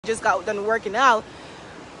just got done working out,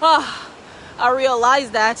 I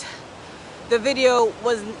realized that the video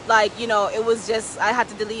was like, it was just, I had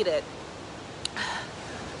to delete it.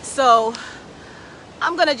 So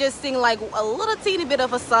I'm gonna just sing like a little teeny bit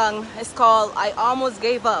of a song. It's called I Almost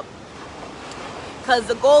Gave Up, because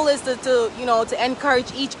the goal is to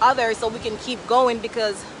encourage each other so we can keep going,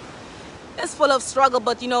 because it's full of struggle,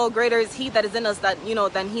 but greater is he that is in us than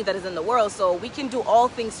he that is in the world. So we can do all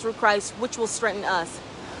things through Christ, which will strengthen us.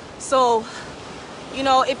 So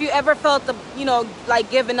if you ever felt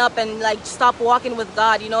like giving up and like stop walking with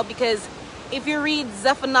God, because if you read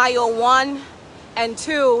Zephaniah 1 and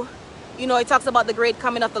 2, it talks about the great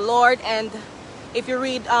coming of the Lord. And if you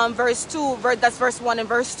read verse 2, that's verse 1, and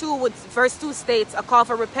verse 2 states a call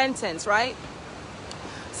for repentance, right?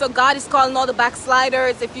 So God is calling all the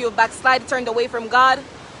backsliders. If you're a backslider, turned away from God,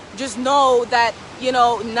 just know that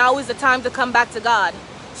now is the time to come back to God.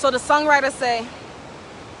 So the songwriter say,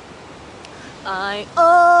 I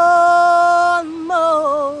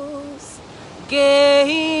almost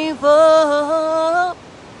gave up.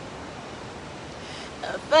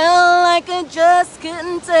 I felt like I just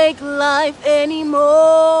couldn't take life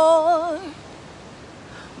anymore.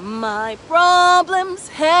 My problems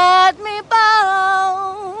had me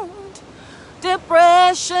bound.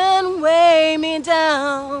 Depression weighed me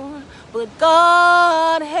down. But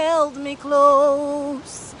God held me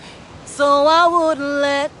close, so I wouldn't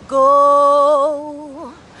let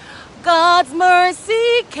go. God's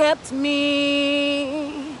mercy kept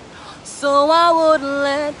me, so I wouldn't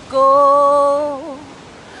let go.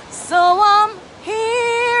 So I'm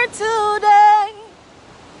here today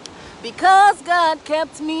because God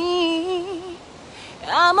kept me.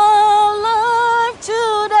 I'm alive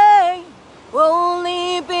today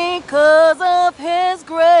only because of his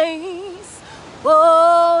grace.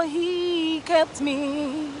 Oh, he kept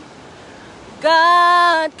me.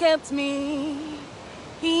 God kept me.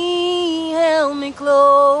 He held me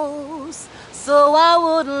close, so I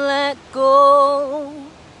wouldn't let go.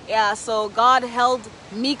 Yeah, so God held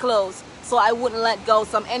me close, so I wouldn't let go.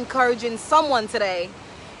 So I'm encouraging someone today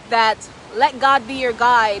that let God be your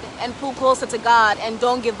guide and pull closer to God, and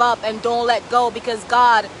don't give up and don't let go, because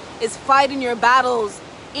God is fighting your battles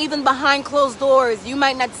even behind closed doors. You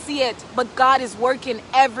might not see it, but God is working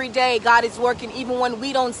every day. God is working even when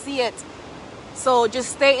we don't see it. So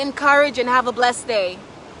just stay encouraged and have a blessed day.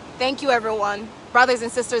 Thank you, everyone. Brothers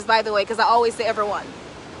and sisters, by the way, because I always say everyone.